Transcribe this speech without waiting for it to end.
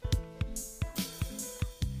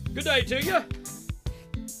Good day to you.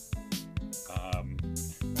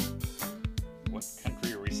 What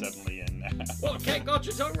country are we suddenly in now? Well, cat got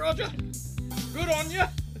your tongue, Roger. Good on you.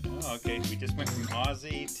 Oh, okay, we just went from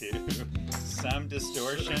Aussie to some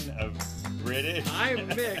distortion of British. I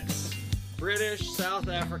mix British, South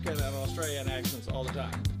African, and Australian accents all the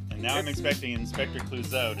time. And now I'm expecting Inspector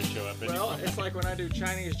Clouseau to show up. Well, it's like when I do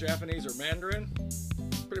Chinese, Japanese, or Mandarin.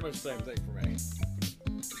 Pretty much the same thing for me.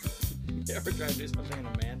 You ever try to do something in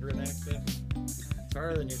a Mandarin accent? It's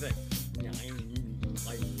harder than you think.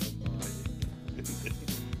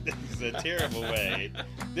 This is a terrible way.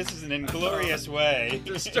 This is an inglorious way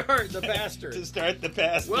To start the Bastards. to start the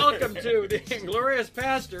Bastards. Welcome to the Inglorious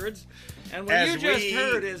Bastards. And what you just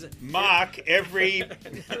heard is... mock every...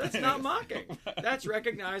 That's not mocking. That's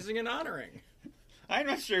recognizing and honoring. I'm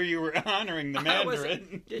not sure you were honoring the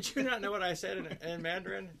Mandarin. Did you not know what I said in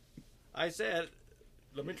Mandarin? I said,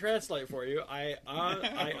 let me translate for you. I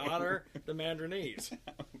honor the Mandarinese.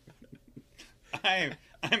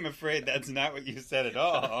 I'm afraid that's not what you said at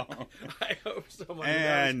all. I hope someone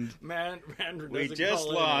And knows Mandarin we doesn't just call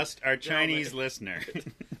in lost our and tell me. Chinese listener.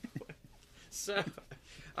 So,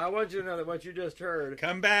 I want you to know that what you just heard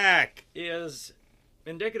Come back. is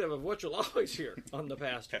indicative of what you'll always hear on the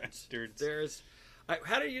Bastards. Bastards.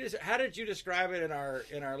 How did you describe it in our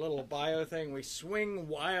little bio thing? We swing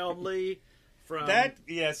wildly from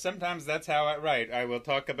Sometimes that's how I will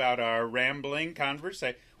talk about our rambling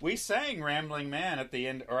conversation. We sang Rambling Man at the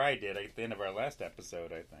end, or I did, at the end of our last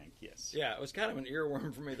episode, I think, yes. Yeah, it was kind of an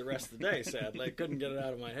earworm for me the rest of the day, sadly. I couldn't get it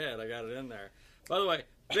out of my head. I got it in there. By the way,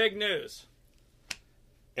 big news.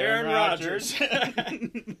 Aaron Rodgers.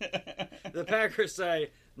 The Packers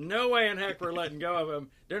say, no way in heck we're letting go of him.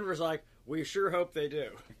 Denver's like, we sure hope they do.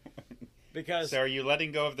 Because, So are you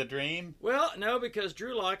letting go of the dream? well, no, because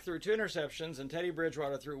Drew Lock threw 2 interceptions and Teddy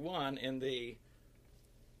Bridgewater threw 1 in the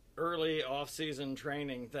early off-season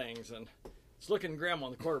training things, and it's looking grim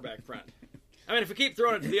on the quarterback front. I mean, if we keep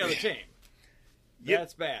throwing it to the other team,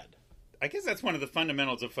 that's bad. I guess that's one of the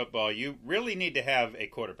fundamentals of football. You really need to have a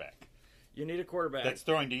quarterback You need a quarterback. that's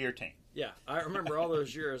throwing to your team. Yeah, I remember all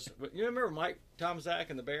those years. You remember Mike Tomczak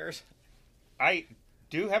and the Bears? I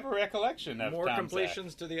do have a recollection of More Tom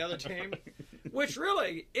completions to the other team, which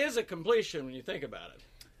really is a completion when you think about it.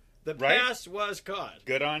 The Right? pass was caught.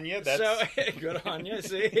 Good on you. That's So good on you.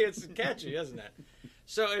 See, it's catchy, isn't it?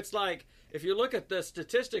 So it's like if you look at the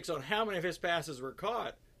statistics on how many of his passes were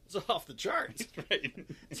caught, it's off the charts. right.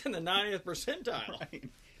 It's in the 90th percentile. Right.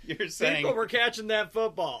 You're saying People were catching that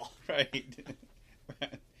football. right.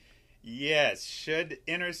 Yes. Should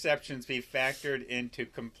interceptions be factored into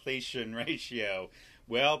completion ratio?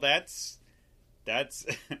 Well, that's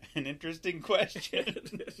an interesting question.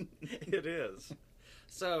 It is.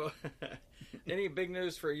 So, any big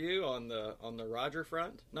news for you on the Roger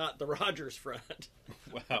front? Not the Rogers front.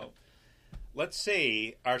 Well, let's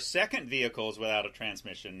see. Our second vehicle is without a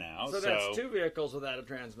transmission now. So that's 2 vehicles without a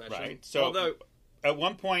transmission. Right. So although at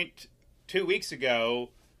one point 2 weeks ago,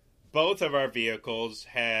 both of our vehicles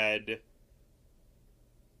had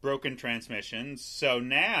broken transmissions. So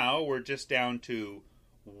now we're just down to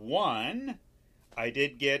 1. I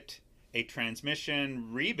did get a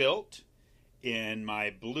transmission rebuilt in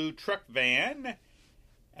my blue truck van,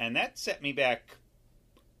 and that set me back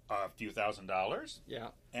a few $1,000s. yeah,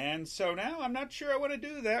 And so now I'm not sure I want to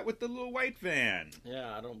do that with the little white van.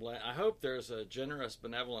 yeah, I don't blame. I hope there's a generous,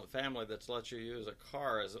 benevolent family that's let you use a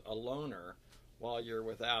car as a loaner while you're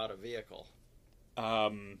without a vehicle.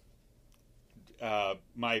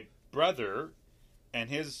 My brother and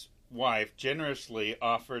his wife generously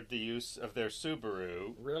offered the use of their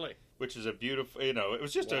Subaru, Really? which is a beautiful, it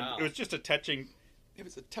was just Wow. a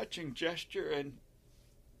touching gesture,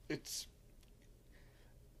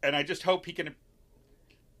 and I just hope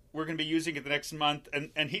we're going to be using it the next month,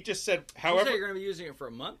 and he just said, You say however you're going to be using it for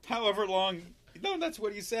a month? long. No, that's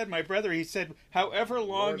what he said. My brother, he said, however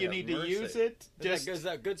long Lord you have need mercy. to use it, Is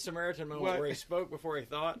that good Samaritan moment What? where he spoke before he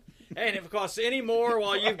thought? Hey, and if it costs any more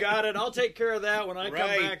while you've got it, I'll take care of that when I come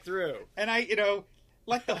Right. back through. And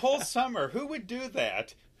like the whole summer, who would do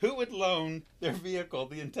that? Who would loan their vehicle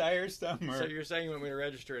the entire summer? So you're saying you want me to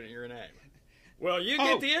register it in your name? Well, you Oh.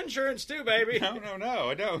 get the insurance too, baby. No,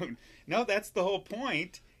 I don't. No, that's the whole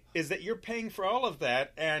point, is that you're paying for all of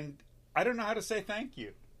that, and I don't know how to say thank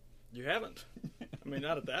you. You haven't. I mean,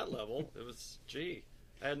 not at that level. It was, gee,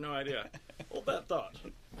 I had no idea. Hold that thought.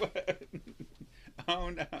 Oh,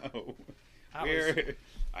 no. I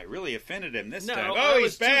I really offended him this No, time. I Oh, was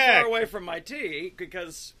he's too back! far away from my tea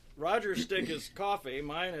because Roger's stick is coffee.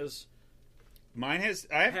 Mine is. Mine has.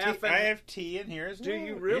 I have Half tea. and- I have tea in here as Do well.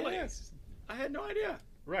 you really? Yes. I had no idea.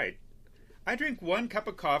 Right. I drink 1 cup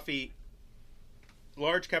of coffee,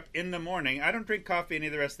 large cup, in the morning. I don't drink coffee any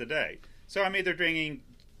of the rest of the day. So I'm either drinking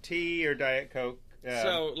tea or Diet Coke.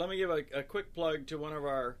 So let me give a quick plug to one of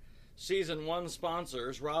our Season 1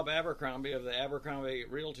 sponsors, Rob Abercrombie of the Abercrombie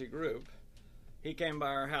Realty Group. He came by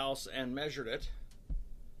our house and measured it.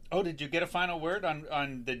 Oh, did you get a final word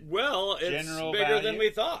on the Well, it's general bigger value? than we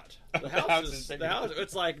thought. The The house, house is is bigger the house. than-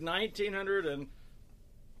 It's like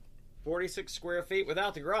 1,946 square feet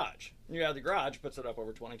without the garage. You have the garage, puts it up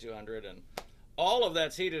over 2,200, and all of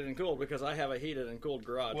that's heated and cooled because I have a heated and cooled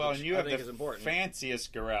garage. Well, which and you I have think the is important.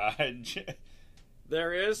 fanciest garage.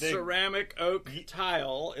 There is the- ceramic oak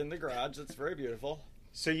tile in the garage. That's very beautiful.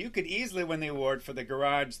 So you could easily win the award for the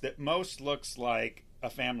garage that most looks like a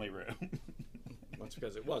family room. That's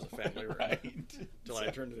because it was a family room Right. until I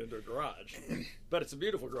turned it into a garage. But it's a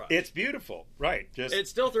beautiful garage. It's beautiful, right? Just It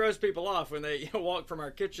still throws people off when they walk from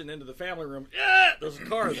our kitchen into the family room. Yeah, there's a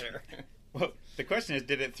car there. well, the question is,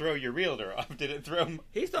 did it throw your realtor off? Did it throw?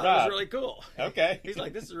 He thought it Rob? was really cool. Okay. He's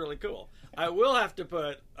like, this is really cool. I will have to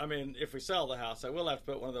put, I mean, if we sell the house, I will have to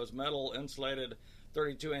put one of those metal insulated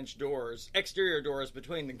 32-inch doors, exterior doors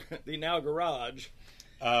between the now garage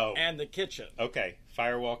Oh, and the kitchen. okay.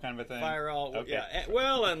 Firewall kind of a thing. Firewall, Okay. yeah.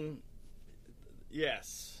 Well, and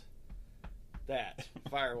yes, that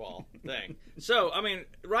firewall thing. So, I mean,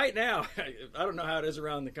 right now, I don't know how it is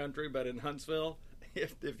around the country, but in Huntsville,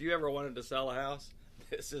 if you ever wanted to sell a house,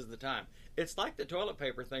 this is the time. It's like the toilet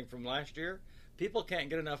paper thing from last year. People can't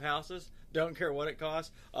get enough houses. Don't care what it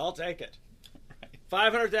costs. I'll take it.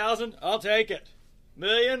 500,000. I'll take it.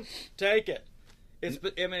 Million. Take it. It's.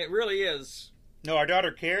 I mean, it really is. No, our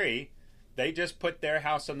daughter Carrie, they just put their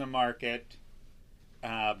house on the market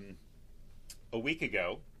a week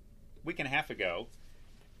and a half ago,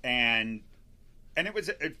 and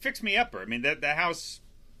it fixed me upper. I mean, the house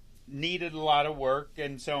needed a lot of work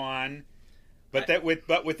and so on, but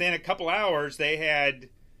within a couple hours they had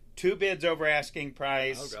 2 bids over asking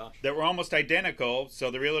price Oh, gosh. that were almost identical.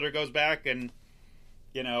 So the realtor goes back and,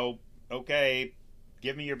 okay,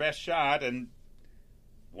 give me your best shot, and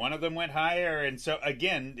one of them went higher, and so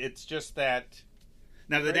again, it's just that.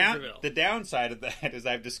 Now the downside of that is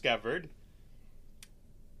I've discovered.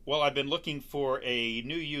 Well, I've been looking for a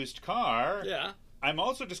new used car. Yeah. I'm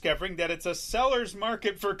also discovering that it's a seller's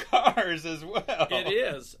market for cars as well. It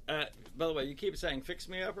is. By the way, you keep saying "fix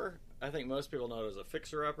me upper." I think most people know it as a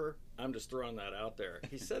fixer upper. I'm just throwing that out there.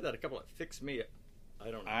 He said that a couple of fix me.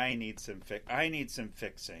 I don't know. I need some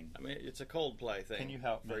fixing. I mean, it's a Coldplay thing. Can you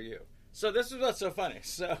help for me? you? So this is what's so funny.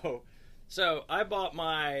 So I bought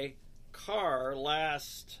my car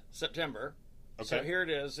last September. So Okay. here it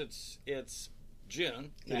is. It's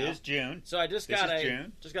June. It now. is June. So I just This got is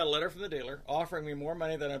June. a letter from the dealer offering me more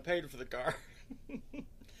money than I paid for the car.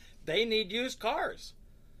 They need used cars,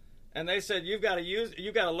 and they said you've got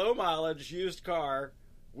a low mileage used car.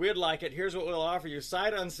 We'd like it. Here's what we'll offer you,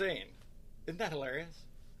 sight unseen. Isn't that hilarious?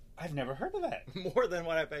 I've never heard of that. More than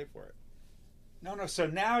what I paid for it. No. So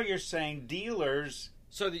now you're saying dealers.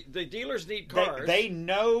 So the dealers need cars. They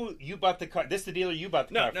know you bought the car. This is the dealer you bought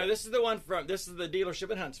the car No, from. this is the dealership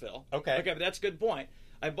in Huntsville. Okay. Okay, but that's a good point.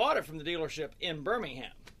 I bought it from the dealership in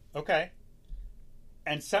Birmingham. Okay.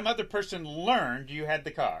 And some other person learned you had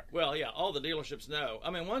the car. Well, yeah, all the dealerships know. I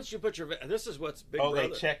mean, once you put this is what's Big Oh, Brother.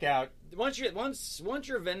 they check out. Once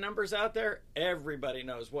your VIN number's out there, everybody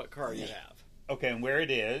knows what car you have. Okay, and where it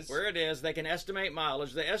is. Where it is, they can estimate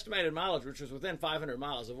mileage. They estimated mileage, which was within 500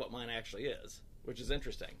 miles of what mine actually is, which is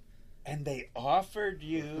interesting. And they offered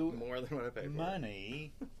you More than what I paid for.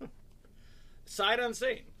 money. Sight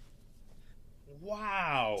unseen.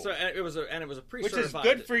 Wow. So and it was a Which is pre-certified.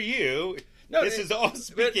 good for you. No, this is all but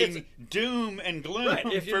speaking doom and gloom Right.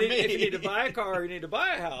 If you for need, me. if you need to buy a car, or you need to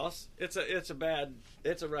buy a house. It's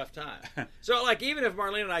a rough time. So, like, even if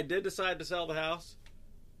Marlene and I did decide to sell the house,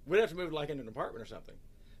 we'd have to move like into an apartment or something,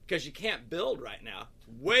 because you can't build right now.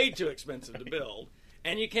 It's way too expensive to build,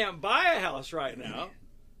 and you can't buy a house right now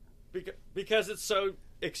because it's so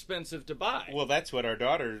expensive to buy. Well, that's what our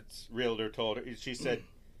daughter's realtor told her. She said,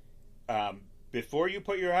 before you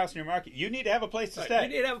put your house in your market, you need to have a place to Right. stay. You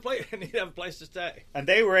need to have a place. You need to have a place to stay. And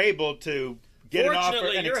they were able to get an offer,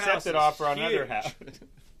 Fortunately, an your house accepted is offer on another huge. house.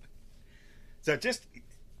 So just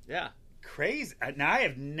Yeah. crazy. Now, I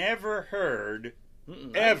have never heard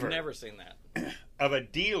I've never seen that. of a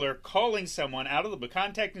dealer calling someone out of the blue,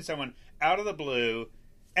 contacting someone out of the blue,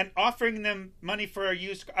 and offering them money for a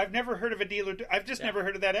used car. I've never heard of a dealer. I've just never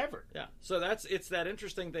heard of that ever. Yeah. So it's that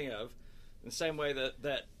interesting thing of, in the same way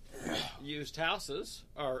that used houses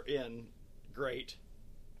are in great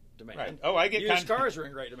demand. Right. Oh, I get used cars are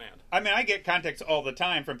in great demand. I mean, I get contacts all the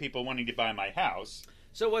time from people wanting to buy my house.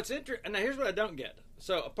 So what's interesting, now here's what I don't get.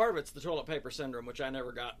 So a part of it's the toilet paper syndrome, which I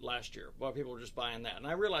never got last year. Well, people were just buying that, and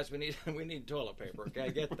I realized we need toilet paper. Okay, I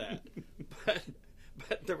get that, but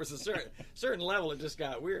there was a certain level it just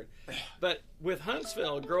got weird. But with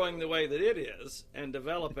Huntsville growing the way that it is and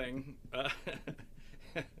developing,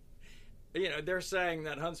 they're saying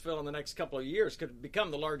that Huntsville in the next couple of years could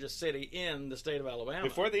become the largest city in the state of Alabama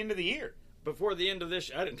Before the end of the year. Before the end of this,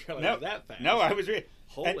 I didn't realize that fast. No, I was reading.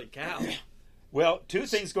 Holy cow! Well, two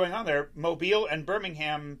things going on there. Mobile and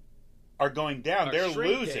Birmingham are going down. They're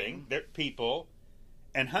shrinking. losing their people,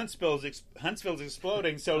 and Huntsville's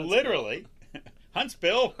exploding. So literally,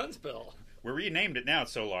 Huntsville. We renamed it now.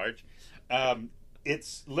 It's so large.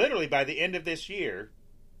 It's literally by the end of this year,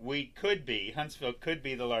 Huntsville could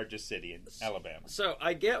be the largest city in Alabama. So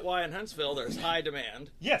I get why in Huntsville there's high demand.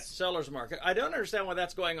 Yes. Seller's market. I don't understand why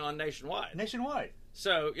that's going on nationwide.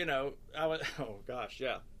 So, oh gosh,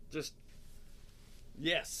 yeah.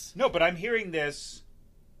 Yes. No, but I'm hearing this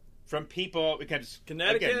from people because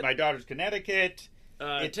Connecticut. Again, my daughter's Connecticut.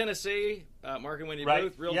 Tennessee, Mark and Wendy Right.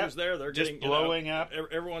 Booth, realtors there. They're just getting blowing up.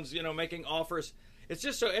 Everyone's, making offers. It's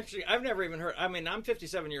just so interesting. I've never even heard. I mean, I'm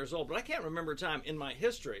 57 years old, but I can't remember a time in my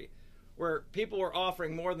history where people were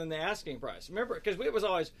offering more than the asking price. Remember, because it was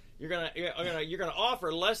always you're gonna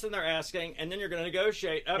offer less than they're asking, and then you're gonna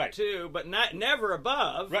negotiate up to, but never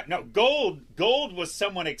above. Right. No, gold was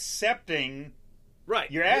someone accepting. Right.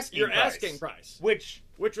 Your asking price, which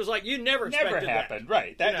was like you never expected happened. That.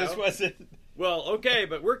 Right. That just wasn't. Well, okay,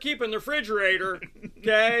 but we're keeping the refrigerator.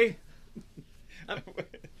 Okay.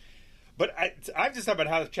 But I've just thought about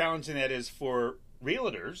how challenging that is for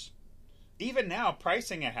realtors. Even now,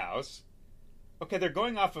 pricing a house, okay, they're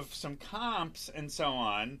going off of some comps and so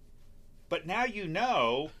on, but now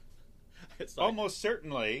it's like, almost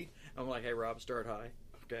certainly. I'm like, hey, Rob, start high,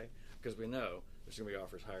 okay? Because we know there's going to be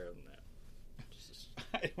offers higher than that.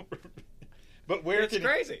 But it's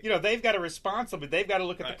crazy. They've got a responsibility. They've got to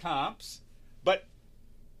look at the comps, but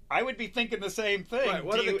I would be thinking the same thing. Right.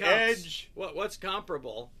 What Do are the you comps? edge? What's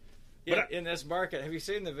comparable? In this market, have you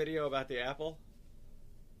seen the video about the Apple?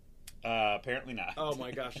 Apparently not. Oh my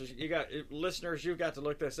gosh! Listeners, you've got to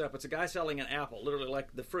look this up. It's a guy selling an apple, literally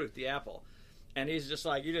like the fruit, the apple, and he's just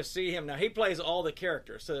like you just see him now. He plays all the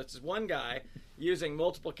characters, so it's one guy using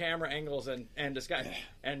multiple camera angles and disguise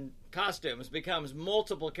and costumes becomes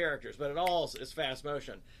multiple characters, but it all is fast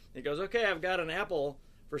motion. He goes, "Okay, I've got an apple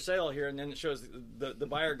for sale here," and then it shows the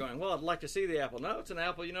buyer going, "Well, I'd like to see the apple." "No, it's an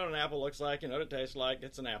apple. You know what an apple looks like. You know what it tastes like.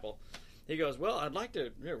 It's an apple." He goes, "Well, I'd like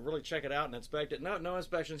to really check it out and inspect it." "No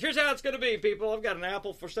inspections. Here's how it's going to be, people. I've got an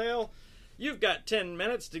apple for sale. You've got 10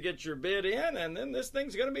 minutes to get your bid in, and then this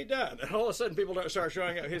thing's going to be done." And all of a sudden, people start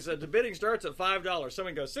showing up. He said, "The bidding starts at $5.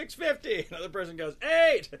 Someone goes, $6.50. Another person goes,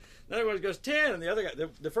 $8. Another one goes, $10. And the other guy,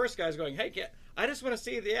 the first guy's going, "Hey, I just want to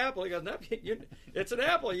see the apple." He goes, "No, it's an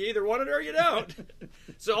apple. You either want it or you don't."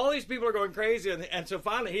 So all these people are going crazy, and so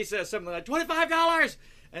finally he says something like, $25.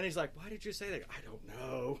 And he's like, "Why did you say that?" "I don't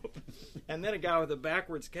know." And then a guy with a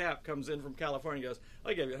backwards cap comes in from California and goes,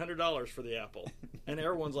 "I gave you $100 for the apple." And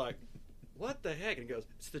everyone's like, "What the heck?" And he goes,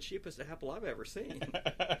 "It's the cheapest apple I've ever seen."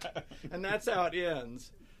 And that's how it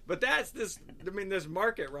ends. But that's this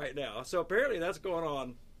market right now. So apparently that's going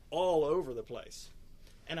on all over the place.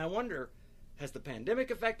 And I wonder, has the pandemic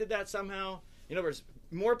affected that somehow? There's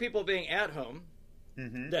more people being at home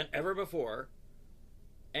than ever before.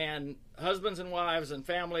 And husbands and wives and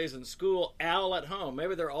families and school all at home.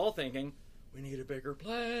 Maybe they're all thinking, we need a bigger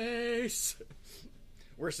place.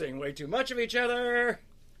 We're seeing way too much of each other.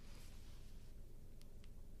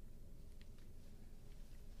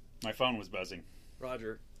 My phone was buzzing.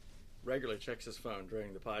 Roger regularly checks his phone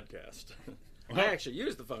during the podcast. Well, I actually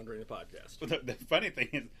use the phone during the podcast. The funny thing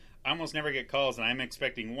is, I almost never get calls, and I'm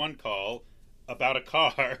expecting one call about a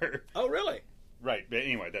car. Oh, really? Right, but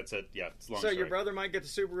anyway, it's a long story. So your brother might get the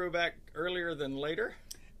Subaru back earlier than later?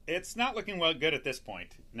 It's not looking good at this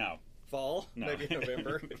point, no. Fall? No. Maybe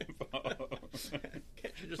November?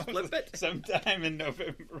 Can't you just flip it? Sometime in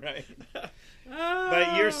November, right.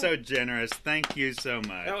 But you're so generous. Thank you so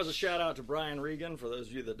much. That was a shout out to Brian Regan, for those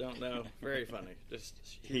of you that don't know. Very funny. Just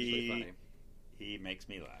hugely funny. He makes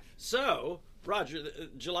me laugh. So, Roger,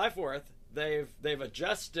 July 4th, they've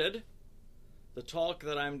adjusted the talk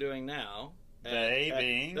that I'm doing now.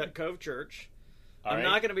 At Cove Church. I'm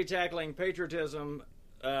not going to be tackling patriotism,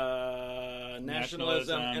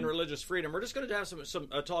 nationalism, and religious freedom. We're just going to have some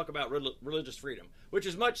talk about religious freedom, which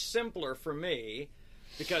is much simpler for me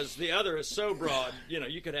because the other is so broad.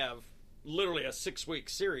 You could have literally a 6-week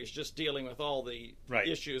series just dealing with all the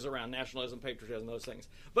issues around nationalism, patriotism, those things.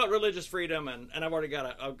 But religious freedom, and I've already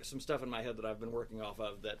got some stuff in my head that I've been working off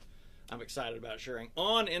of that I'm excited about sharing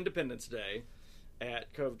on Independence Day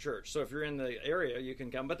at Cove Church. So if you're in the area, you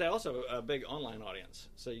can come. But they also have a big online audience.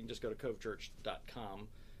 So you can just go to covechurch.com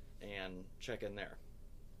and check in there.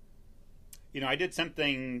 You know, I did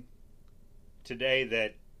something today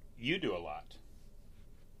that you do a lot.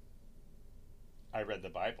 I read the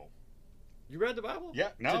Bible. You read the Bible? Yeah,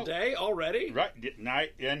 no. Today already? Right.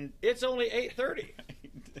 And It's only 8:30.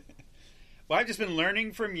 well, I've just been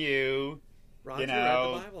learning from you. Roger you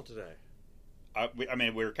know, read the Bible today. I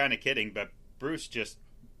mean, we were kind of kidding, but Bruce just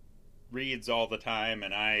reads all the time,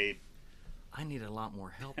 and I need a lot more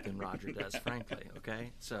help than Roger does, frankly,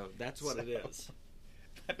 okay? So that's what it is.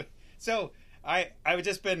 So I've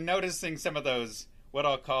just been noticing some of those, what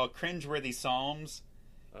I'll call cringeworthy Psalms,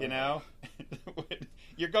 you know?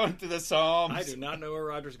 You're going through the Psalms. I do not know where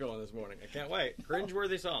Roger's going this morning. I can't wait.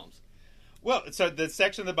 Cringeworthy Psalms. Well, so the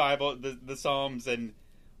section of the Bible, the Psalms,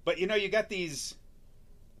 but you know, you got these,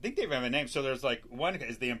 I think they have a name. So there's like one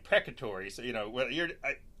is the imprecatory. So, you know,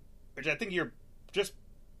 which I think you're just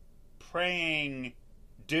praying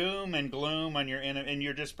doom and gloom on your and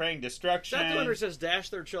you're just praying destruction. Is that the one who says dash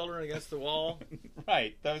their children against the wall?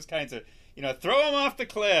 Right. Those kinds of, you know, throw them off the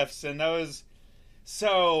cliffs and those.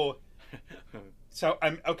 So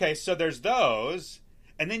I'm okay. So there's those,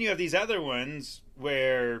 and then you have these other ones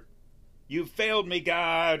where you failed me,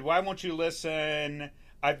 God. Why won't you listen?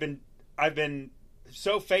 I've been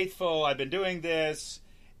so faithful. I've been doing this,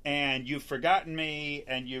 and you've forgotten me,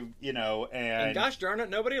 and you know, and gosh darn it,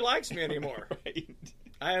 nobody likes me anymore. Right.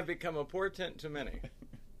 I have become a portent to many.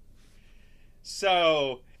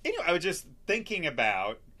 So, you know, I was just thinking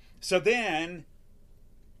about. So then,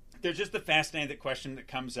 there's just the fascinating question that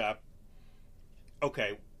comes up.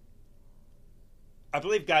 Okay, I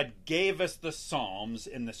believe God gave us the Psalms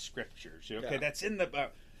in the Scriptures. Okay, Yeah. that's in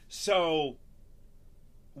the. So,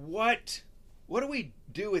 what do we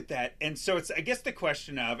do with that? And so it's, I guess, the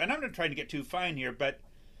question of, and I'm not trying to get too fine here, but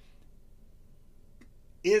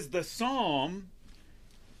is the Psalm,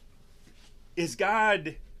 is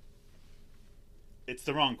God? It's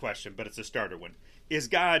the wrong question, but it's a starter one. Is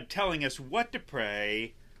God telling us what to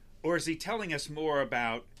pray, or is He telling us more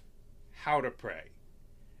about how to pray?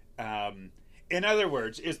 In other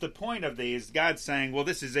words, is the point of these God saying, well,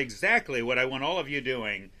 this is exactly what I want all of you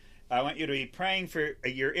doing. I want you to be praying for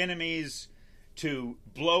your enemies to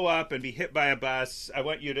blow up and be hit by a bus. I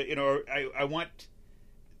want you to, you know, I want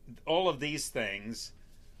all of these things.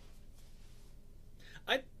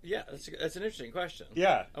 That's an interesting question.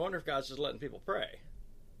 Yeah. I wonder if God's just letting people pray.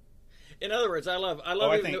 In other words, I love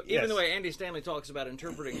even the way Andy Stanley talks about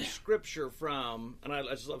interpreting Scripture from, and I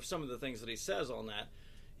just love some of the things that he says on that.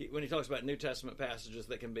 When he talks about New Testament passages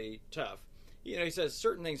that can be tough, you know, he says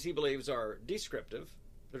certain things he believes are descriptive.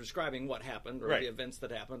 They're describing what happened, or right. the events that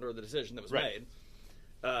happened, or the decision that was right.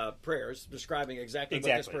 made. Prayers describing exactly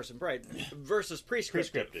what this person prayed, versus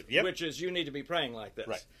prescriptive, yep. which is you need to be praying like this.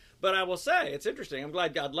 Right. But I will say, it's interesting. I'm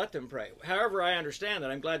glad God let them pray. However, I understand that.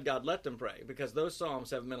 I'm glad God let them pray, because those Psalms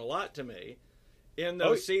have meant a lot to me in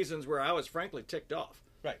those seasons where I was frankly ticked off.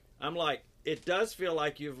 Right. I'm like, it does feel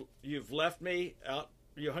like you've left me out.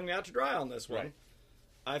 You hung me out to dry on this one. Right.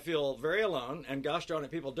 I feel very alone, and gosh darn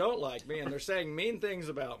it, people don't like me, and they're saying mean things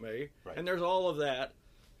about me, right. and there's all of that.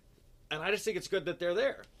 And I just think it's good that they're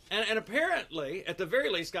there. And apparently, at the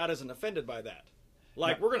very least, God isn't offended by that.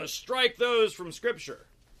 Like, we're going to strike those from Scripture.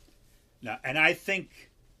 No, and I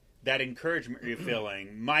think that encouragement you're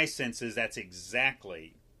feeling, my sense is that's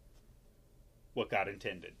exactly what God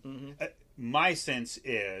intended. Mm-hmm. My sense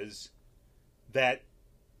is that,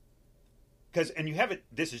 and you have it,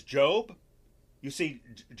 this is Job. You see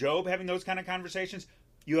Job having those kind of conversations.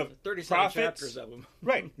 You have 37 prophets. chapters of them.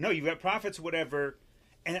 Right. No, you've got prophets, whatever.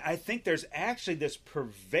 And I think there's actually this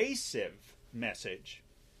pervasive message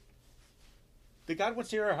that God wants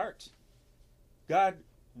to hear our hearts. God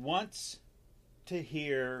wants to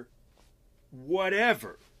hear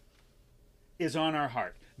whatever is on our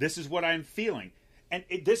heart. This is what I'm feeling. And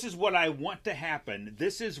this is what I want to happen.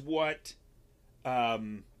 This is what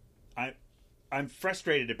I'm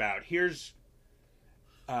frustrated about. Here's...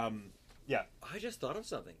 yeah. I just thought of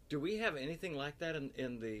something. Do we have anything like that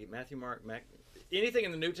in the Matthew, Mark, anything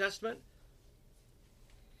in the New Testament?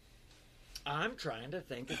 I'm trying to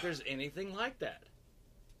think if there's anything like that.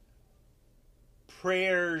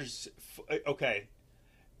 Prayers, okay.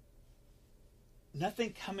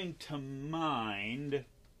 Nothing coming to mind,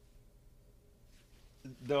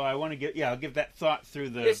 though I want to I'll give that thought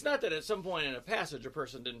through the... It's not that at some point in a passage a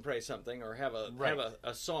person didn't pray something or have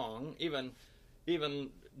a song. Even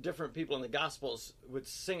different people in the Gospels would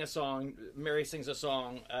sing a song. Mary sings a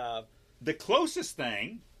song. The closest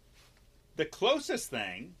thing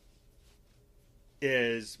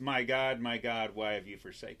is, my God, why have you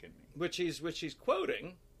forsaken me? Which he's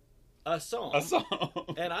quoting a psalm. A psalm.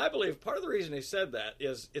 And I believe part of the reason he said that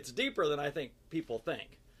is it's deeper than I think people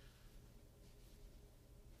think.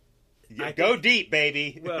 Go deep,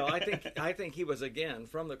 baby. Well, I think he was again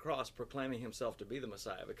from the cross proclaiming himself to be the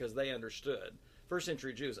Messiah, because they understood, first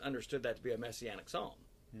century Jews understood that to be a messianic psalm.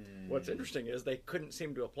 What's interesting is they couldn't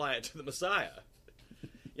seem to apply it to the Messiah.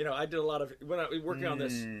 You know, I did a lot of, when I was working on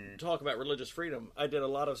this talk about religious freedom, I did a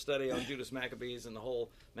lot of study on Judas Maccabees and the whole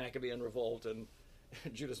Maccabean revolt, and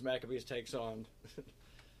Judas Maccabees takes on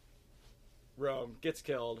Rome, gets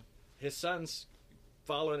killed. His sons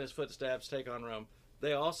follow in his footsteps, take on Rome.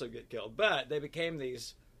 They also get killed. But they became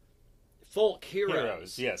these folk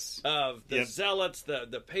heroes yes. of the zealots,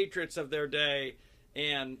 the patriots of their day.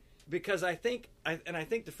 And because I think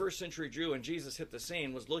the first century Jew when Jesus hit the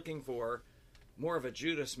scene was looking for more of a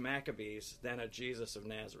Judas Maccabees than a Jesus of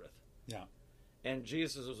Nazareth. Yeah. And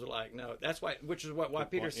Jesus was like, no, that's why, which is why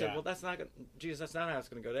Peter said, well, that's not going Jesus, that's not how it's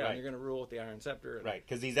going to go down. Right. You're going to rule with the iron scepter. And right,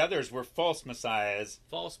 because these others were false messiahs.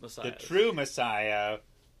 False messiahs. The true Messiah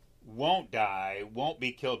won't die, won't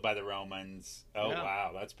be killed by the Romans. Oh, yeah.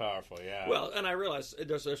 Wow, that's powerful, yeah. Well, and I realize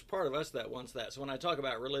there's part of us that wants that. So when I talk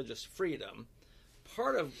about religious freedom,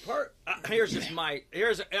 I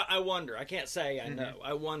wonder, I can't say I know,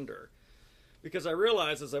 I wonder. Because I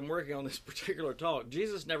realize as I'm working on this particular talk,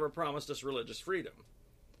 Jesus never promised us religious freedom.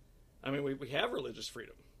 I mean, we have religious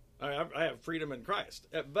freedom. I have freedom in Christ.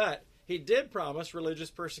 But he did promise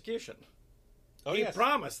religious persecution. Oh, he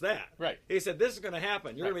promised that. Right. He said, this is going to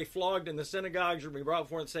happen. You're going to be flogged in the synagogues. You're going to be brought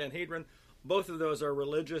before the Sanhedrin. Both of those are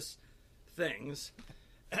religious things.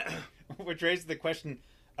 Which raises the question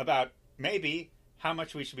about maybe how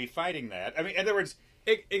much we should be fighting that. I mean, in other words...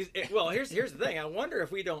 well, here's the thing. I wonder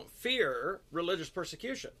if we don't fear religious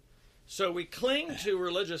persecution. So we cling to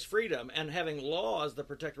religious freedom and having laws that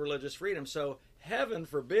protect religious freedom. So heaven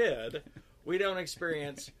forbid we don't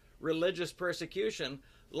experience religious persecution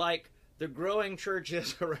like the growing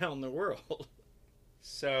churches around the world.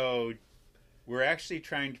 So we're actually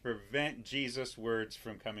trying to prevent Jesus' words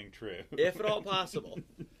from coming true. If at all possible.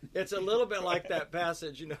 It's a little bit like that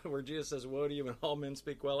passage, where Jesus says, woe to you when all men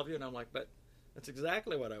speak well of you. And I'm like, but that's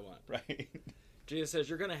exactly what I want. Right. Jesus says,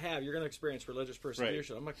 you're going to experience religious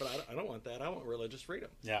persecution. Right. I'm like, but I don't want that. I want religious freedom.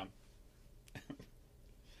 Yeah.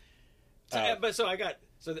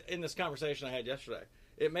 So in this conversation I had yesterday,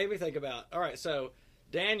 it made me think about, all right, so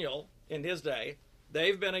Daniel, in his day,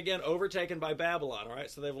 they've been again overtaken by Babylon, all right?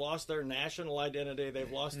 So they've lost their national identity.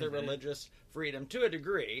 They've lost their religious freedom to a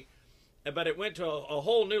degree. But it went to a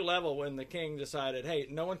whole new level when the king decided, hey,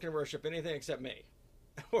 no one can worship anything except me.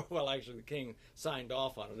 Well, actually, the king signed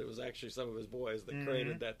off on it. It was actually some of his boys that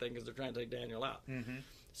created that thing because they're trying to take Daniel out.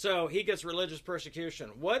 So he gets religious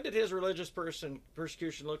persecution. What did his religious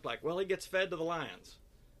persecution look like? Well, he gets fed to the lions.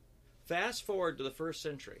 Fast forward to the first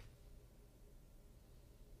century.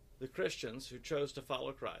 The Christians who chose to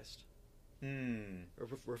follow Christ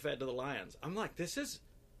were fed to the lions. I'm like,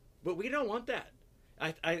 but we don't want that.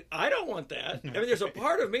 I don't want that. I mean, there's a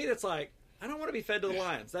part of me that's like, I don't want to be fed to the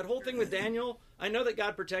lions. That whole thing with Daniel, I know that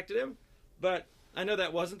God protected him, but I know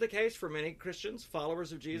that wasn't the case for many Christians,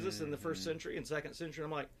 followers of Jesus in the first century and second century. I'm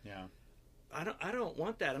like, yeah, I don't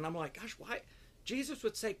want that. And I'm like, gosh, why? Jesus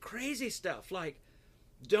would say crazy stuff like,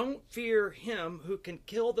 don't fear him who can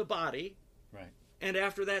kill the body, right? And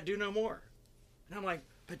after that, do no more. And I'm like,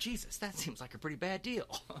 but Jesus, that seems like a pretty bad deal.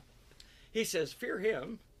 He says, fear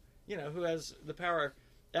him, who has the power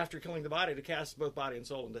after killing the body to cast both body and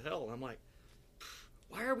soul into hell. And I'm like,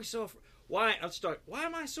 why are we so? Why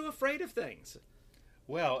am I so afraid of things?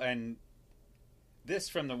 Well, and this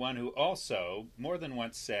from the one who also more than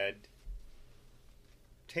once said,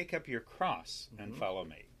 "Take up your cross and follow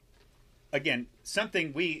me." Again,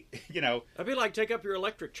 something we, I'd be like, take up your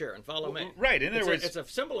electric chair and follow me. Right. In other words, it's a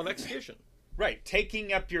symbol of execution. Right.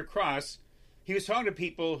 Taking up your cross. He was talking to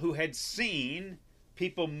people who had seen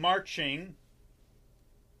people marching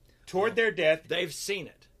toward their death. They've seen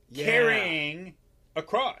it. Carrying a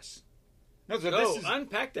cross. No,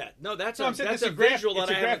 unpack that. No, that's a visual that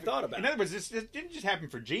I haven't thought about. In other words, this didn't just happen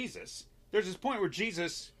for Jesus. There's this point where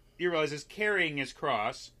Jesus, you realize, is carrying his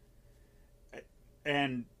cross.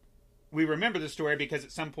 And we remember the story because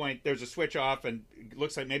at some point there's a switch off and it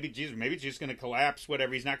looks like maybe Jesus is going to collapse,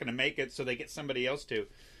 whatever. He's not going to make it, so they get somebody else to.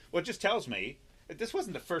 Well, it just tells me that this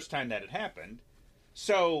wasn't the first time that had happened.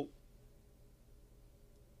 So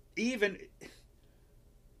even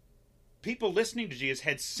people listening to Jesus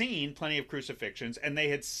had seen plenty of crucifixions, and they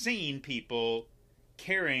had seen people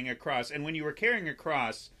carrying a cross. And when you were carrying a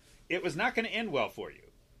cross, it was not going to end well for you.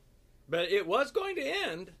 But it was going to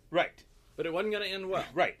end. Right. But it wasn't going to end well.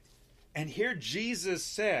 Right. And here Jesus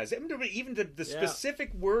says, even the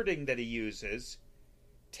specific wording that he uses,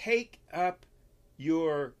 take up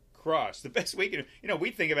your cross. The best we can, we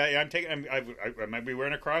think about it, I might be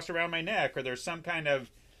wearing a cross around my neck, or there's some kind of.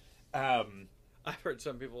 I've heard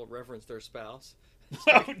some people reference their spouse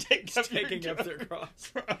taking up their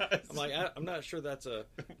cross. I'm like, I'm not sure that's an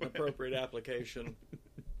appropriate application.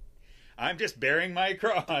 I'm just bearing my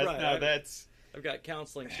cross. Right, no, that's. I've got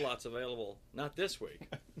counseling slots available, not this week,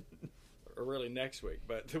 or really next week,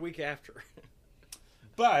 but the week after.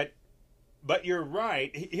 But you're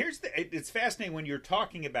right. It's fascinating when you're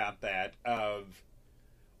talking about that, of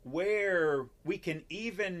where we can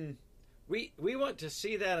even. We want to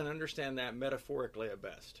see that and understand that metaphorically at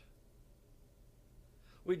best.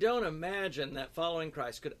 We don't imagine that following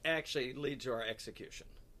Christ could actually lead to our execution.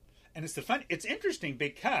 And it's interesting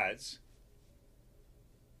because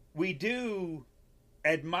we do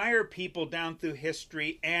admire people down through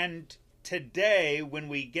history, and today when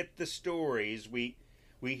we get the stories, we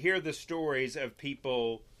hear the stories of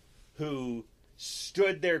people who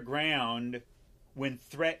stood their ground when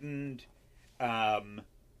threatened.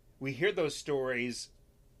 We hear those stories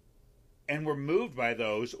and we're moved by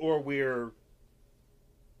those,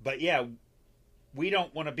 but yeah, we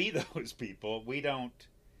don't want to be those people. We don't,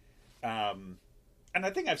 and I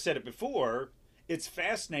think I've said it before, it's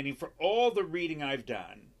fascinating for all the reading I've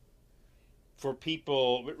done, for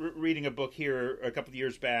people, reading a book here a couple of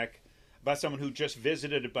years back about someone who just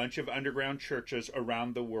visited a bunch of underground churches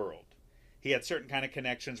around the world. He had certain kind of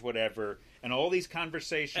connections, whatever, and all these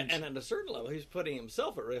conversations. And at a certain level, he's putting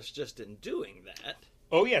himself at risk just in doing that.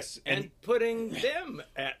 Oh, yes. And putting them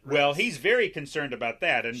at risk. Well, he's very concerned about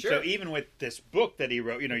that. And sure. So even with this book that he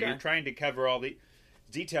wrote, okay. You're trying to cover all the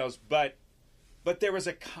details, but there was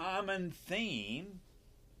a common theme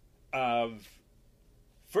of,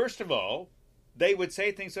 first of all, they would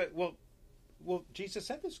say things like, well, Jesus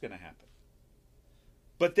said this was going to happen.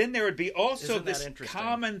 But then there would be also this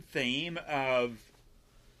common theme of,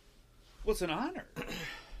 well, it's an honor.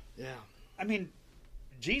 Yeah. I mean,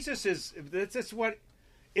 Jesus that's what,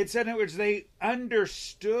 it's in other words, they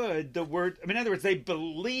understood the word, in other words, they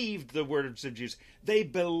believed the words of Jesus. They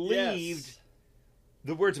believed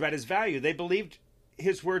the words about his value. They believed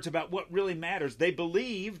his words about what really matters. They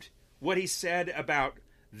believed what he said about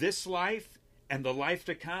this life and the life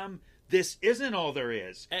to come. This isn't all there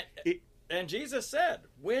is. And Jesus said,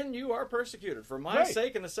 when you are persecuted for my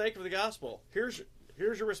sake and the sake of the gospel, here's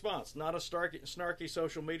your response. Not a snarky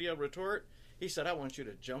social media retort. He said, I want you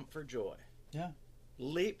to jump for joy. Yeah.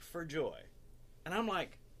 Leap for joy. And I'm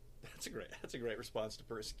like, that's a great response to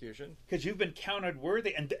persecution. Because you've been counted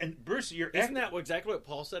worthy. And Bruce, isn't that exactly what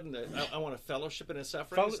Paul said in I want to fellowship in his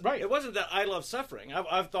suffering? Right. It wasn't that I love suffering.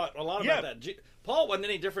 I've thought a lot about that. Paul wasn't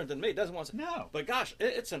any different than me. Doesn't want to. No. But gosh,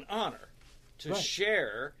 it's an honor to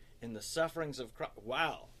share in the sufferings of Christ.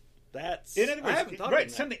 Wow. That's, in other words, I haven't thought of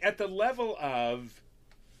that. Something at the level of...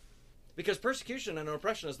 Because persecution and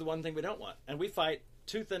oppression is the one thing we don't want. And we fight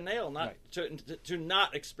tooth and nail to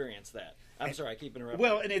not experience that. I'm sorry, I keep interrupting.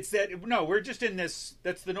 Well, and it's that, no, we're just in this,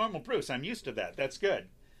 that's the normal Bruce. I'm used to that. That's good.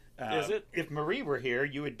 Is it? If Marie were here,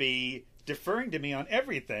 you would be deferring to me on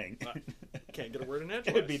everything. Can't get a word in edgewise.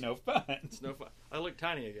 It would be no fun. It's no fun. I look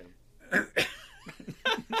tiny again.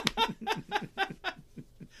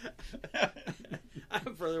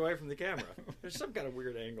 I'm further away from the camera. There's some kind of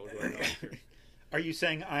weird angle going on here. Are you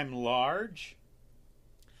saying I'm large?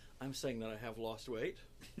 I'm saying that I have lost weight.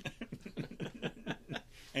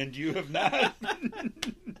 And you have not? I'm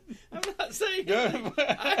not saying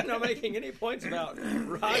I'm not making any points about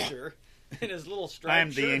Roger and his little striped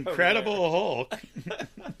I'm the Incredible Hulk.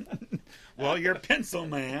 Well, you're Pencil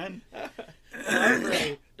Man. I'm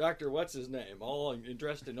really Dr. What's his name? All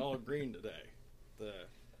dressed in all green today. The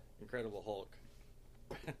Incredible Hulk.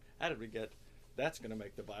 How did we get? That's going to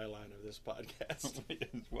make the byline of this podcast.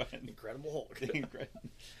 What? Incredible Hulk.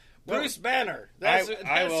 Bruce Banner. That's who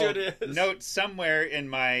it is. Note somewhere in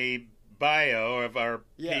my bio of our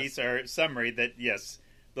piece or summary that yes,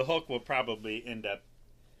 the Hulk will probably end up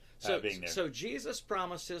being there. So Jesus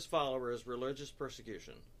promised his followers religious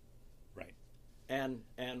persecution. Right. And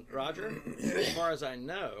Roger, as far as I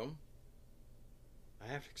know, I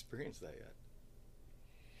haven't experienced that yet.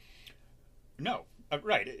 No.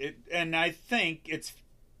 Right. And I think it's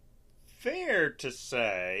fair to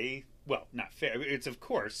say, well, not fair. It's, of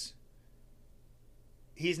course,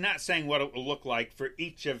 he's not saying what it will look like for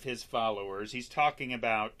each of his followers. He's talking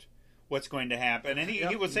about what's going to happen. And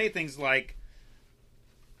he will say things like,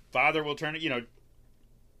 father will turn,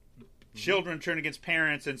 children turn against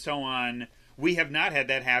parents and so on. We have not had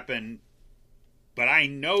that happen, but I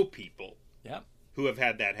know people Yep. who have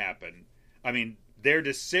had that happen. I mean, their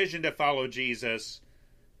decision to follow Jesus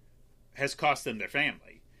has cost them their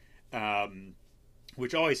family,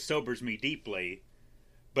 which always sobers me deeply.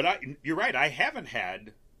 But you're right, I haven't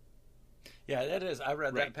had... Yeah, that is. I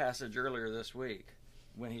read Right. that passage earlier this week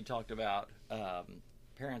when he talked about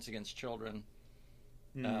parents against children,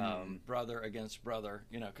 brother against brother,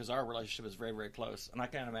 because our relationship is very, very close. And I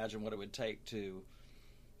can't imagine what it would take to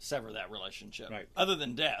sever that relationship. Right. Other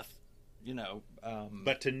than death,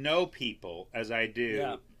 But to know people, as I do,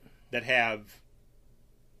 Yeah. that have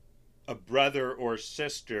a brother or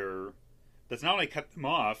sister that's not only cut them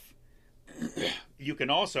off, you can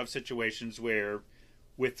also have situations where,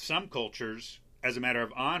 with some cultures, as a matter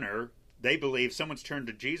of honor, they believe someone's turned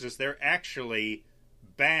to Jesus, they're actually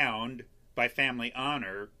bound by family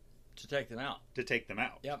honor to take them out. to take them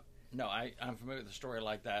out. Yep. No, I'm familiar with a story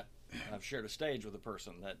like that. I've shared a stage with a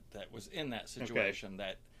person that was in that situation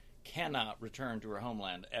that cannot return to her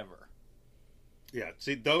homeland ever. Yeah,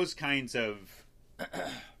 see, those kinds of...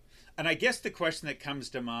 And I guess the question that comes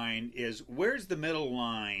to mind is, where's the middle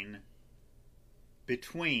line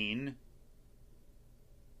between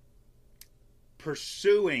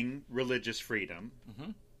pursuing religious freedom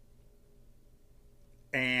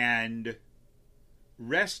and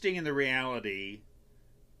resting in the reality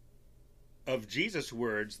of Jesus'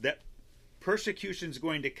 words that persecution's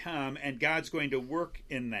going to come and God's going to work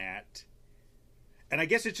in that? And I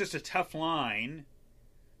guess it's just a tough line,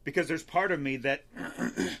 because there's part of me that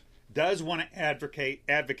does want to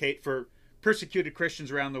advocate for persecuted Christians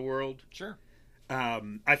around the world. Sure.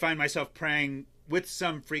 I find myself praying with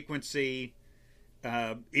some frequency,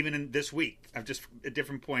 even in this week. I've just, at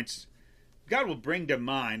different points, God will bring to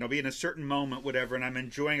mind. I'll be in a certain moment, whatever, and I'm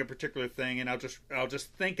enjoying a particular thing, and I'll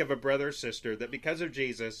just think of a brother or sister that, because of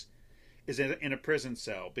Jesus, is in a prison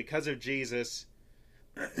cell. Because of Jesus,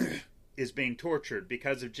 is being tortured.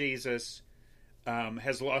 Because of Jesus,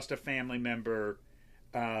 has lost a family member.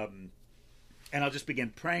 And I'll just begin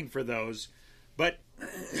praying for those. But,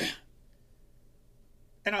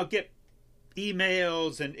 and I'll get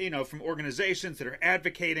emails and, from organizations that are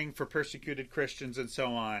advocating for persecuted Christians and so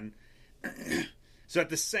on. So at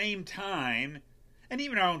the same time, and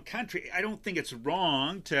even our own country, I don't think it's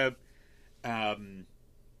wrong to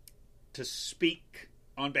speak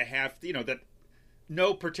on behalf, that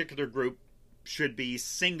no particular group should be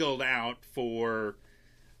singled out for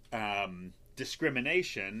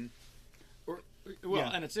discrimination.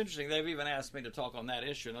 And it's interesting. They've even asked me to talk on that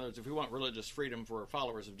issue. In other words, if we want religious freedom for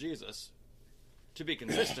followers of Jesus, to be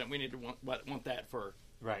consistent, we need to want that for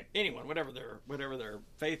anyone, whatever their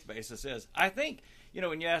faith basis is. I think,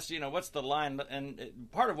 when you ask, what's the line, and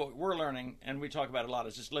part of what we're learning, and we talk about a lot,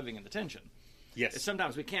 is just living in the tension. Yes.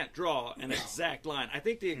 Sometimes we can't draw an exact line. I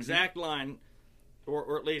think the exact line,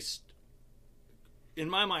 or at least in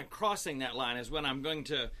my mind, crossing that line is when I'm going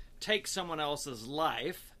to take someone else's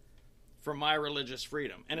life for my religious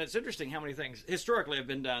freedom. And it's interesting how many things historically have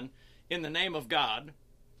been done in the name of God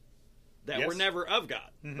that were never of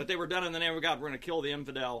God, but they were done in the name of God. We're going to kill the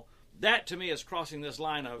infidel. That, to me, is crossing this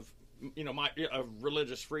line of, of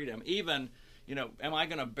religious freedom. Even, am I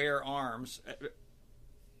going to bear arms,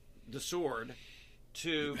 the sword,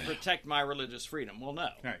 to protect my religious freedom? Well, no.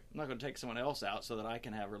 Right. I'm not going to take someone else out so that I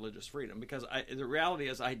can have religious freedom, because the reality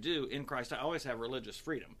is I do, in Christ, I always have religious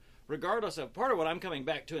freedom. Regardless of, part of what I'm coming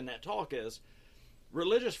back to in that talk is,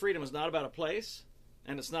 religious freedom is not about a place,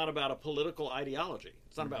 and it's not about a political ideology.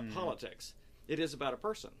 It's not about politics. It is about a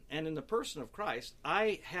person. And in the person of Christ,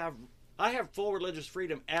 I have full religious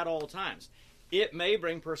freedom at all times. It may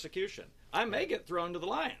bring persecution. I may get thrown to the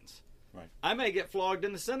lions. Right. I may get flogged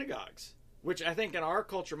in the synagogues, which I think in our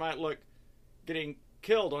culture might look getting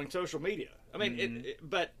killed on social media. I mean,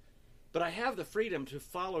 but I have the freedom to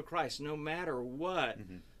follow Christ no matter what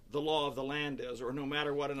the law of the land is, or no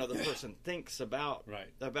matter what another person thinks about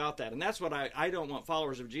that. And that's what I don't want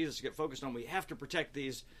followers of Jesus to get focused on. We have to protect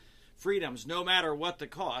these freedoms no matter what the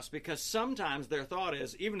cost, because sometimes their thought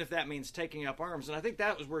is, even if that means taking up arms, and I think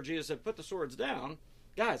that was where Jesus said, put the swords down.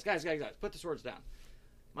 Guys, put the swords down.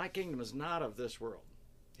 My kingdom is not of this world.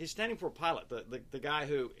 He's standing for Pilate, the guy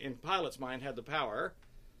who, in Pilate's mind, had the power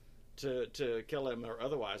to kill him or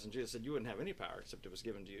otherwise. And Jesus said, you wouldn't have any power except it was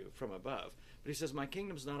given to you from above. But he says, my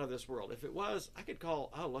kingdom's not of this world. If it was, I could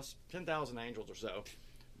call, 10,000 angels or so,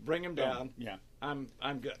 bring him down.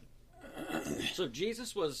 I'm good. So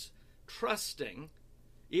Jesus was trusting,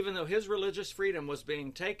 even though his religious freedom was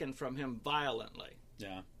being taken from him violently.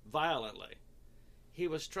 Violently. He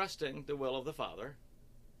was trusting the will of the Father,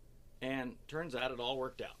 and turns out it all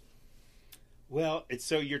worked out. Well,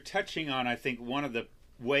 so you're touching on, I think, one of the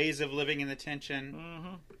ways of living in the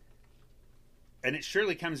tension. and it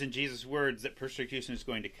surely comes in Jesus' words that persecution is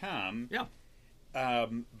going to come. Yeah.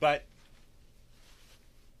 But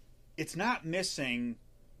it's not missing.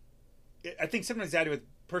 I think sometimes that with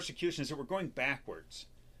persecution is that we're going backwards.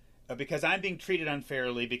 Because I'm being treated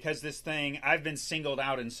unfairly, because this thing, I've been singled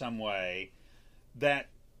out in some way, that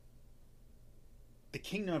the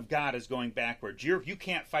kingdom of God is going backwards. You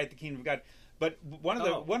can't fight the kingdom of God. But one of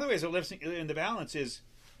the ways it lives in the balance is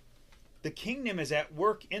the kingdom is at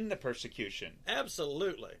work in the persecution.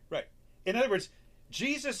 Absolutely. Right. In other words,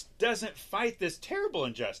 Jesus doesn't fight this terrible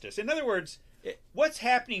injustice. In other words, what's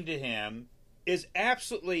happening to him is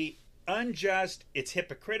absolutely unjust. It's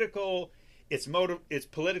hypocritical. It's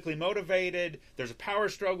politically motivated. There's power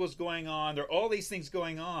struggles going on. There are all these things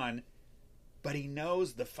going on. But he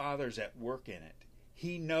knows the Father's at work in it.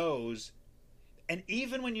 He knows. And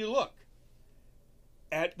even when you look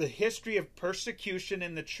at the history of persecution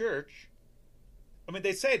in the church, I mean,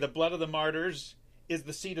 they say the blood of the martyrs is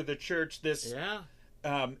the seed of the church.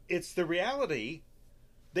 It's the reality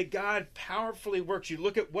that God powerfully works. You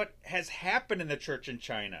look at what has happened in the church in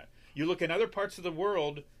China. You look in other parts of the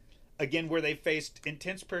world, again, where they faced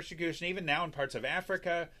intense persecution, even now in parts of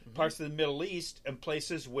Africa, parts of the Middle East, and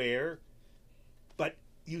places where, but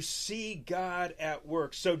you see God at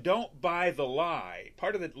work. So don't buy the lie.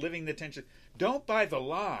 Part of the living the tension, don't buy the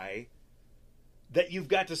lie that you've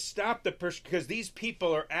got to stop the persecution, because these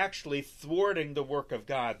people are actually thwarting the work of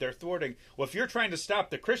God. They're thwarting. Well, if you're trying to stop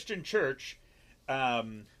the Christian church,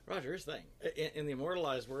 Roger, here's the thing. In the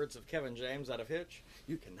immortalized words of Kevin James out of Hitch,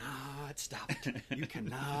 you cannot stop it. You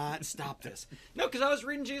cannot stop this. No, because I was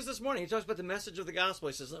reading Jesus this morning. He talks about the message of the gospel.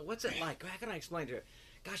 He says, what's it like? How can I explain to you?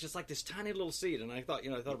 Gosh, it's like this tiny little seed. And I thought,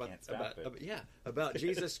 about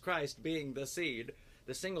Jesus Christ being the seed,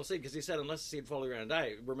 the single seed, because he said, unless the seed falls around and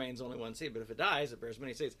dies, it remains only one seed. But if it dies, it bears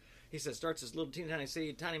many seeds. He says, starts this little teeny tiny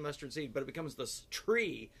seed, tiny mustard seed, but it becomes this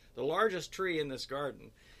tree, the largest tree in this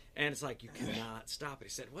garden. And it's like, you cannot stop it. He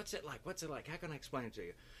said, what's it like? What's it like? How can I explain it to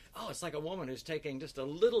you? Oh, it's like a woman who's taking just a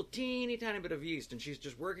little teeny tiny bit of yeast, and she's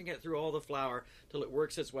just working it through all the flour till it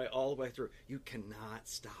works its way all the way through. You cannot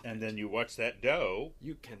stop it. And then you watch that dough.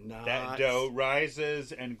 You cannot. That dough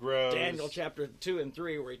rises and grows. Daniel chapter 2 and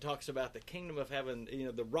 3, where he talks about the kingdom of heaven,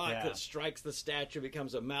 the rock that strikes the statue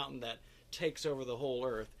becomes a mountain that takes over the whole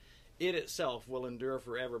earth. It itself will endure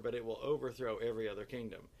forever, but it will overthrow every other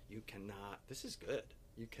kingdom. You cannot. This is good.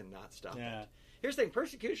 You cannot stop it. Here's the thing: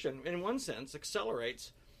 persecution, in one sense,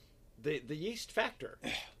 accelerates the yeast factor.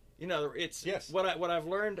 It's what I've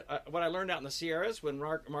learned. What I learned out in the Sierras when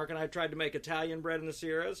Mark and I tried to make Italian bread in the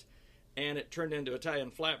Sierras, and it turned into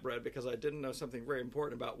Italian flatbread because I didn't know something very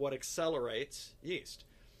important about what accelerates yeast.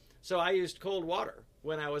 So I used cold water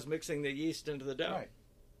when I was mixing the yeast into the dough. Right.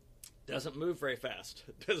 Doesn't move very fast.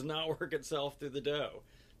 Does not work itself through the dough.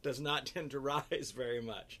 Does not tend to rise very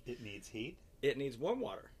much. It needs heat. It needs warm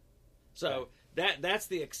water. So that's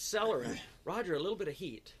the accelerant. Roger, a little bit of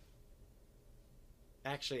heat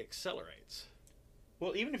actually accelerates.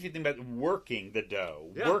 Well, even if you think about working the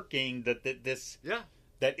dough, working that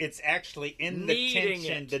it's actually in the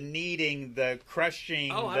tension, the kneading, the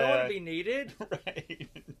crushing. Oh, I don't want to be kneaded. Right.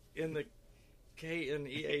 In the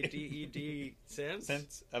KNEADED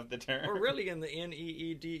sense of the term, or really in the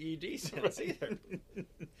NEEDED sense either.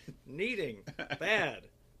 Kneading, bad,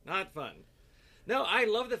 not fun. No, I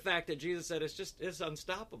love the fact that Jesus said it's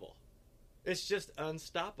unstoppable. It's just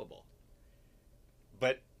unstoppable.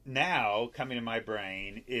 But now, coming to my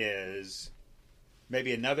brain is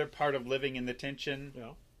maybe another part of living in the tension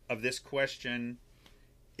of this question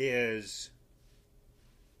is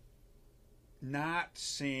not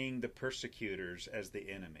seeing the persecutors as the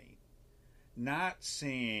enemy. Not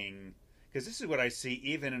seeing, because this is what I see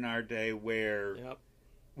even in our day where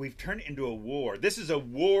we've turned it into a war. This is a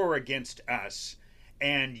war against us,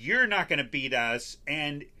 and you're not going to beat us,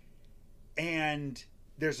 and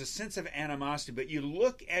there's a sense of animosity. But you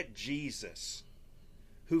look at Jesus,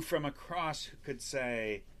 who from a cross could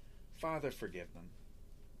say, Father, forgive them.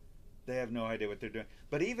 They have no idea what they're doing.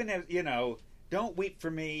 But even as, don't weep for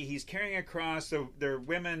me. He's carrying a cross. There are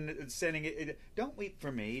women sending it. Don't weep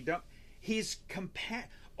for me. He's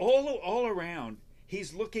all around.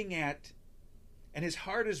 He's looking at, and his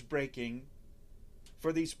heart is breaking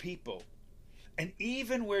for these people. And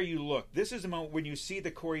even where you look, this is a moment when you see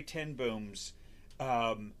the Corrie ten Booms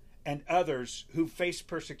and others who face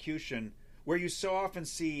persecution, where you so often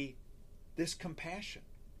see this compassion,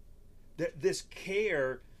 this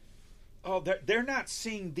care. Oh, they're not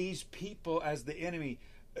seeing these people as the enemy.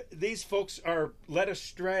 These folks are led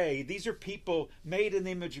astray. These are people made in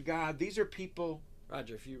the image of God. These are people.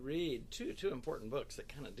 Roger, if you read two important books that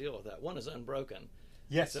kind of deal with that, one is Unbroken,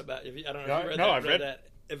 Yes. It's about, I don't know if you read No, that. I've read that.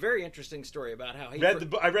 A very interesting story about how he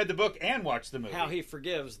I read the book and watched the movie. how he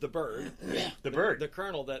forgives the bird, the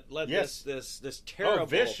colonel that led Yes. this terrible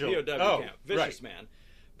Vishal. POW camp, vicious right. man,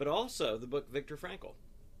 but also the book Viktor Frankl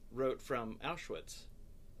wrote from Auschwitz,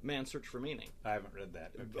 Man's Search for Meaning. I haven't read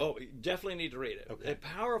that. Okay. Oh, you definitely need to read it. Okay. A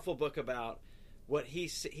powerful book about what he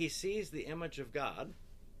sees the image of God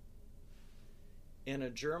in a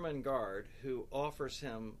German guard who offers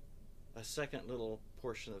him a second little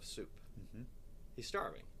portion of soup. Mm-hmm. He's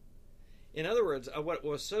starving. In other words, what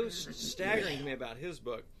was so staggering to me about his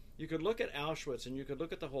book, you could look at Auschwitz and you could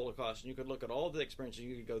look at the Holocaust and you could look at all the experiences and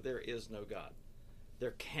you could go, there is no God.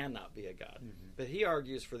 There cannot be a God. Mm-hmm. But he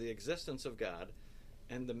argues for the existence of God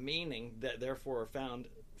and the meaning that therefore are found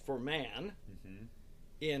for man Mm-hmm.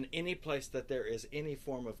 in any place that there is any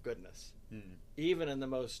form of goodness. Mm. Even in the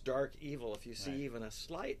most dark evil, if you see Right. even a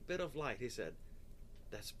slight bit of light, he said,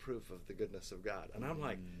 that's proof of the goodness of God. And I'm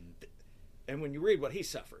like, and when you read what he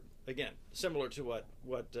suffered, again, similar to what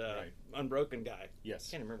Right. Unbroken guy, Yes.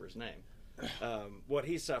 can't remember his name, what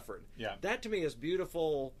he suffered. Yeah. That to me is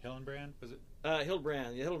beautiful. Hillenbrand, was it?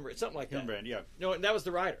 Hildebrand, something like that. Hillenbrand, yeah. No, that was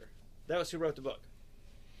the writer. That was who wrote the book.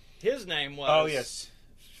 His name was Oh, yes.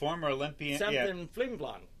 Former Olympian. something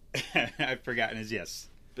Flimblon. Yeah. I've forgotten his yes.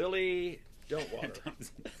 Billy Don't Water.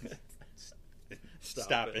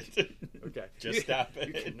 Stop it. Okay. Just stop it.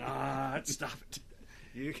 You cannot stop it.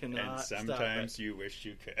 You cannot And stop sometimes it. you wish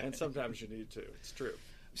you could. And sometimes you need to. It's true.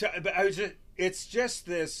 So, but it's just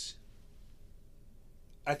this.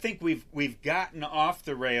 I think we've gotten off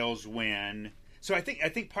the rails when. So I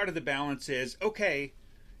think part of the balance is okay.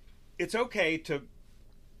 It's okay to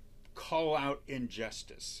call out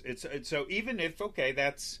injustice. It's so even if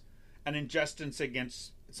that's an injustice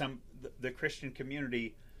against the Christian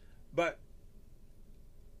community, but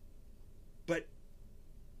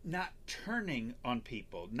not turning on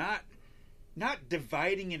people, not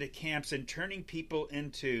dividing into camps and turning people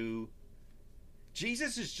into.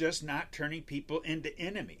 Jesus is just not turning people into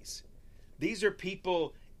enemies. These are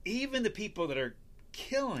people, even the people that are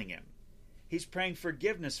killing him, he's praying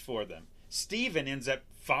forgiveness for them. Stephen ends up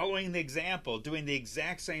following the example, doing the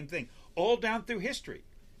exact same thing, all down through history.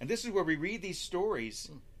 And this is where we read these stories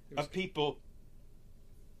of people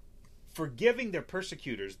forgiving their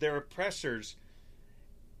persecutors, their oppressors,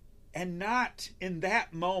 and not in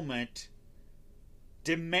that moment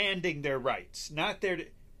demanding their rights. Not there to,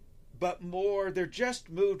 but more, they're just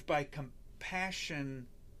moved by compassion,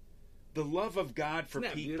 the love of God for Isn't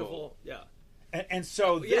that people. beautiful? Yeah. And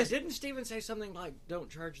so this, Didn't Stephen say something like, "Don't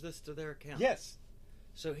charge this to their account"? yes,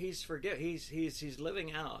 So he's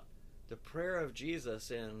living out the prayer of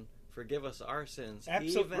Jesus in forgive us our sins,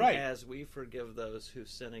 Absolutely even right. as we forgive those who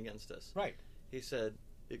sin against us. right. He said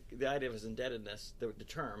the idea of his indebtedness, the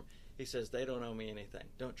term. He says they don't owe me anything.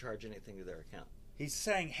 Don't charge anything to their account. He's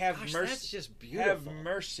saying, "Have Gosh, mercy. that's just beautiful. Have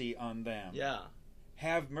mercy on them. Yeah.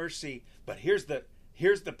 Have mercy." But here's the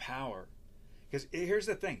power, because here's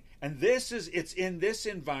the thing, and it's in this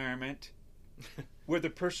environment where the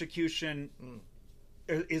persecution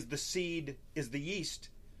is the seed, is the yeast,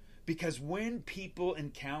 because when people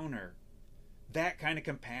encounter that kind of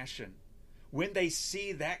compassion, when they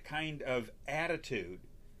see that kind of attitude,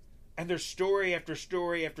 and there's story after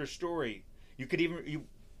story after story, you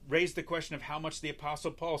raise the question of how much the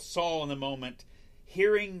Apostle Paul saw in the moment,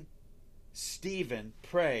 hearing Stephen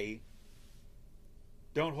pray,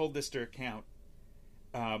 "Don't hold this to account."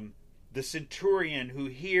 The centurion who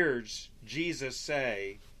hears Jesus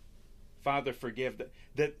say, "Father, forgive,"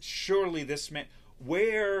 that surely this man,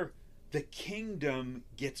 where the kingdom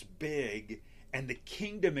gets big and the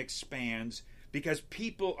kingdom expands because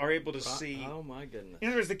people are able to see. Oh my goodness. In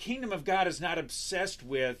other words, the kingdom of God is not obsessed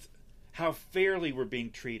with how fairly we're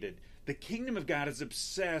being treated. The kingdom of God is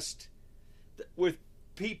obsessed with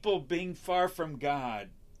people being far from God.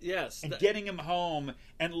 Yes. And getting them home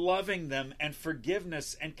and loving them and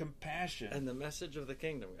forgiveness and compassion. And the message of the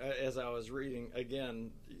kingdom, as I was reading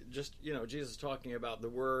again, just, Jesus talking about the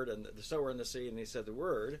word and the sower and the seed, and he said the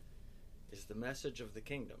word is the message of the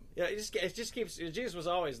kingdom. Yeah, it just keeps, Jesus was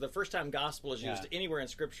always, the first time gospel is used anywhere in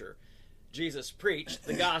Scripture, Jesus preached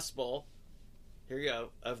the gospel, here you go,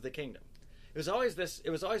 of the kingdom. It was always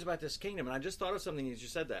about this kingdom, and I just thought of something as you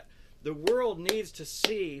said that. The world needs to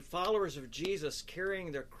see followers of Jesus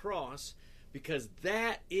carrying their cross, because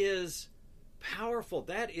that is powerful.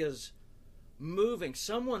 That is moving.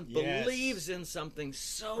 Someone believes in something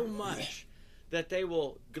so much that they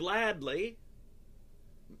will gladly,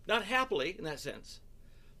 not happily in that sense,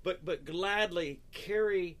 but gladly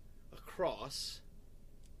carry a cross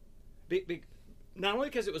not only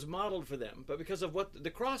because it was modeled for them, but because of what the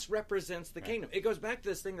cross represents the kingdom. It goes back to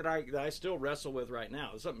this thing that I still wrestle with right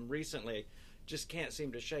now. Something recently just can't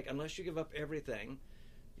seem to shake. Unless you give up everything,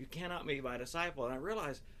 you cannot be my disciple. And I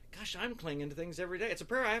realize, gosh, I'm clinging to things every day. It's a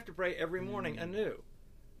prayer I have to pray every morning anew.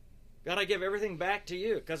 God, I give everything back to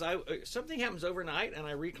you, because something happens overnight and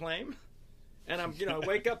I reclaim, and I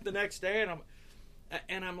wake up the next day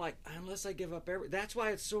and I'm like, unless I give up that's why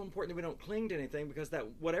it's so important that we don't cling to anything, because that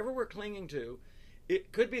whatever we're clinging to,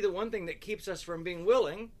 it could be the one thing that keeps us from being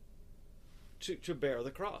willing to bear the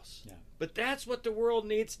cross. Yeah. But that's what the world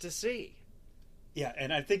needs to see. Yeah,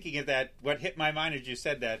 and I'm thinking of that. What hit my mind as you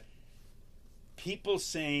said that, people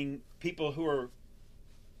who are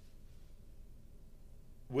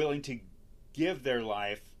willing to give their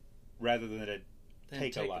life rather than to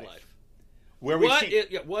take a life.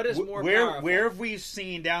 What is more powerful? Where have we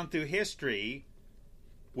seen down through history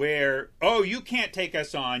where, oh, you can't take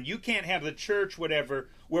us on, you can't have the church, whatever,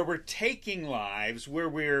 where we're taking lives, where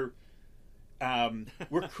we're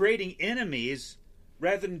creating enemies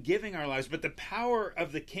rather than giving our lives. But the power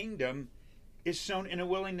of the kingdom is shown in a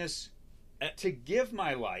willingness to give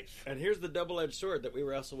my life. And here's the double-edged sword that we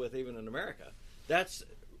wrestle with even in America. That's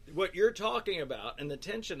what you're talking about, and the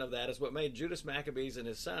tension of that is what made Judas Maccabees and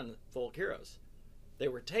his son folk heroes. They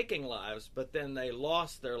were taking lives, but then they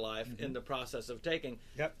lost their life in the process of taking.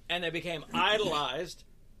 Yep. And they became idolized,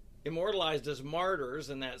 immortalized as martyrs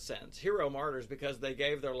in that sense, hero martyrs, because they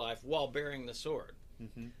gave their life while bearing the sword.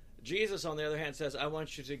 Mm-hmm. Jesus, on the other hand, says, I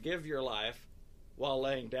want you to give your life while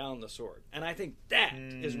laying down the sword. And I think that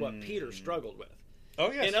is what Peter struggled with. Oh,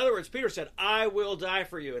 yes. In other words, Peter said, I will die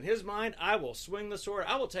for you. In his mind, I will swing the sword.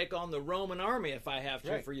 I will take on the Roman army if I have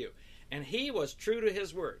to for you. And he was true to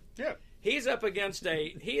his word. Yeah. He is up against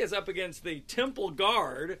the temple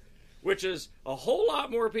guard, which is a whole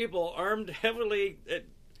lot more people armed heavily,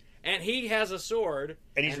 and he has a sword.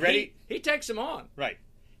 And he's ready. He takes him on. Right.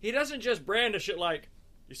 He doesn't just brandish it like,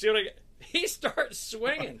 you see what I get? He starts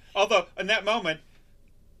swinging. Although, in that moment,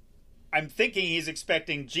 I'm thinking he's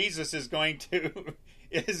expecting Jesus is going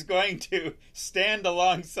to stand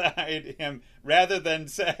alongside him rather than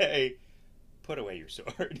say, put away your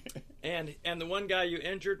sword. And the one guy you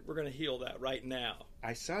injured, we're going to heal that right now.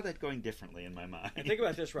 I saw that going differently in my mind. And think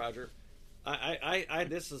about this, Roger.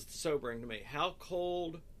 This is sobering to me. How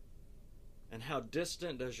cold and how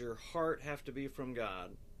distant does your heart have to be from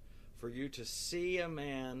God for you to see a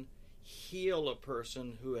man heal a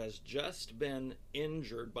person who has just been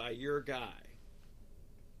injured by your guy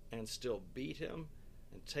and still beat him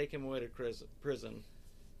and take him away to prison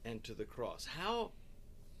and to the cross?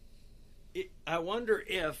 I wonder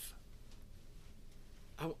if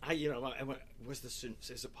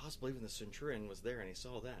is it possible even the centurion was there and he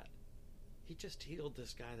saw that? He just healed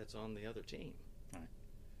this guy that's on the other team. Right.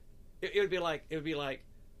 It would be like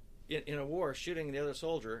in a war shooting the other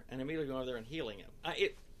soldier and immediately going over there and healing him.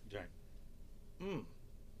 Right.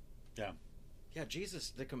 Yeah. Yeah, Jesus,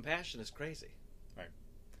 the compassion is crazy.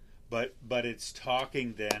 Right. But it's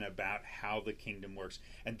talking then about how the kingdom works.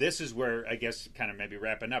 And this is where, I guess, kind of maybe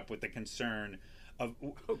wrapping up with the concern of...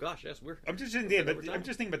 Oh, gosh, yes, I'm just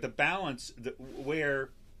thinking about the balance where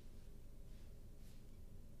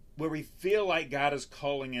we feel like God is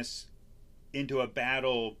calling us into a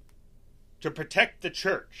battle to protect the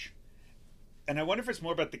church. And I wonder if it's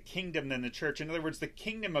more about the kingdom than the church. In other words, the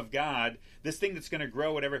kingdom of God, this thing that's going to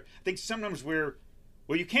grow, whatever. I think sometimes well,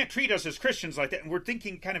 you can't treat us as Christians like that. And we're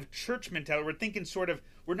thinking kind of church mentality. We're thinking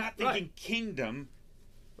we're not thinking kingdom.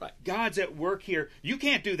 Right. God's at work here. You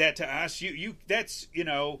can't do that to us. That's.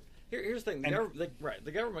 Here's the thing.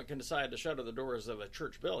 The government can decide to shutter the doors of a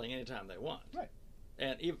church building anytime they want. Right.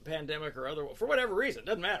 And even pandemic or other, for whatever reason,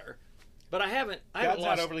 doesn't matter. But God's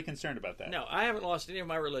not overly concerned about that. No, I haven't lost any of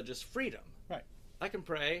my religious freedom. Right. I can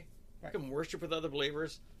pray. Right. I can worship with other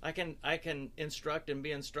believers. I can instruct and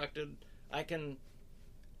be instructed.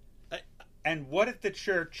 And what if the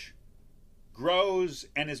church grows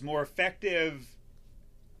and is more effective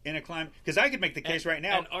in a climate? Because I could make the case right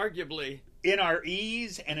now. And arguably, in our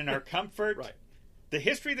ease and in our comfort, right. The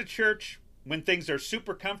history of the church, when things are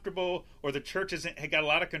super comfortable or the church has got a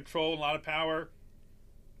lot of control and a lot of power,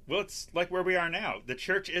 well, it's like where we are now. The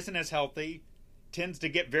church isn't as healthy, tends to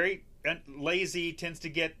get very lazy, tends to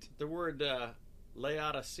get... The word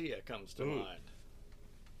Laodicea comes to mind.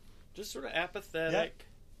 Just sort of apathetic,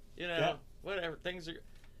 whatever. Things are...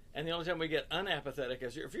 And the only time we get unapathetic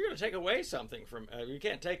is if you're going to take away something from... you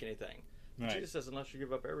can't take anything. Right. Jesus says, unless you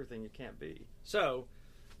give up everything, you can't be. So,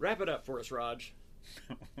 wrap it up for us, Raj.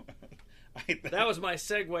 That was my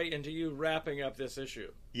segue into you wrapping up this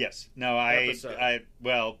issue. Yes. No,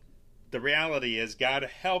 well, the reality is God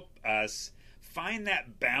help us find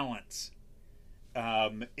that balance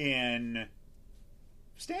in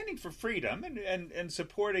standing for freedom and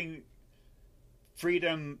supporting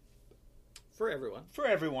freedom For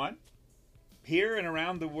everyone. Here and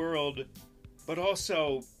around the world, but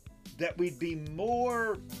also that we'd be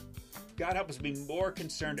more, God help us, be more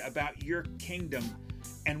concerned about your kingdom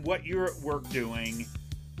and what you're at work doing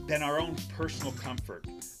than our own personal comfort,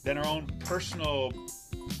 than our own personal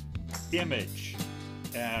image.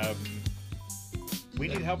 We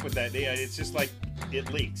need help with that. It's just like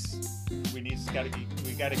it leaks. We got to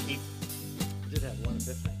keep. I did have one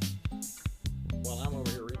epiphany. While I'm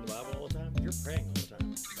over here reading the Bible all the time, you're praying all the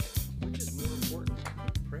time. Which is more important?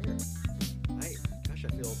 Prayer. I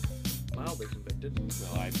feel mildly convicted.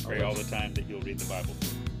 Well, I pray all the time that you'll read the Bible.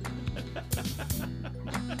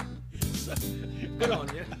 So, good on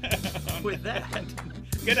you. With that,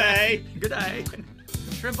 good day. Good day.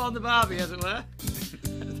 Shrimp on the bobby, as it were.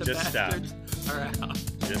 The Just stop. bastards are out.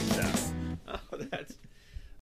 Just stop.